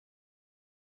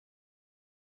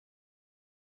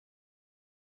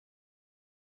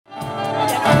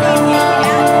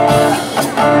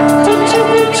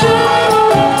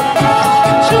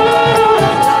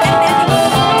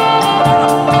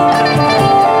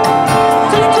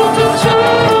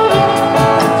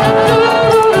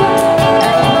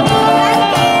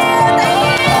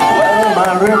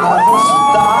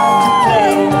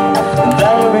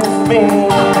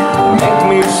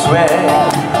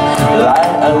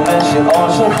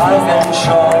Ocean high and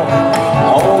shore,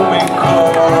 hold me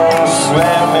close,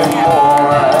 swim me more.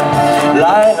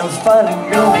 Light and funny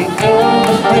beauty in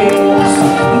the breeze.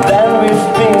 Then we've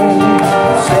been,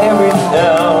 say with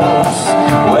us.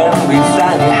 When we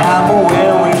stand, you have a way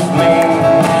with me.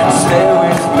 Stay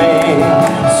with me,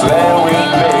 swim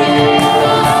with me.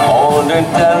 All the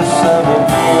dancer will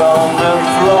be on the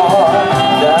floor.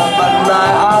 Then by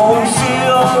night I will see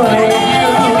only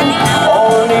you.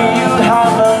 Only you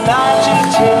have a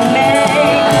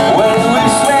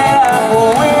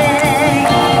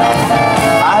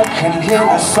hear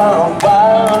the sound of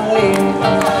violin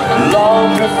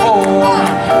long before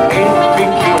it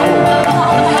begins.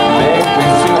 Make me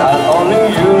feel that only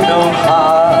you know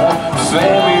how.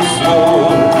 Sway me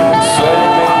smooth, sway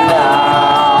me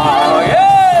now.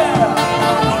 Yeah!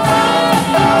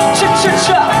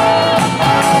 Cha-cha-cha!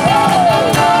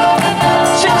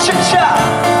 Cha-cha-cha!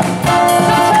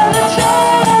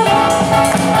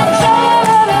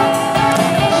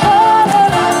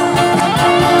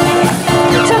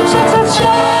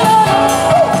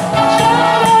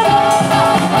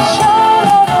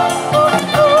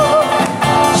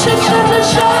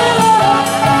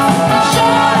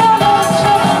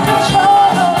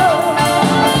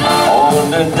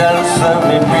 Dancer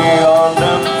may be on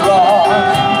the floor.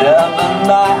 The other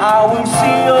night I will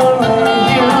see only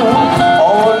you.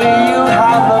 Only you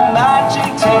have a magic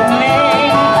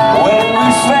technique. When we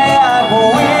sway I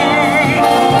believe.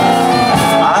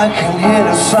 I can hear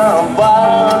the sound of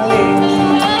violin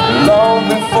long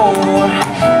before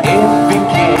it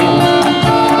begins.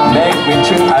 Make me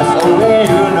chill as only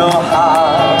you know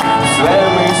how. Sway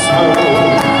me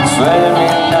smooth, sway me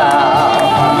now.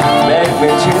 Make me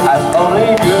chill as only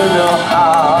you know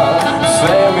how.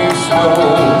 Sway me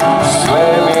smooth,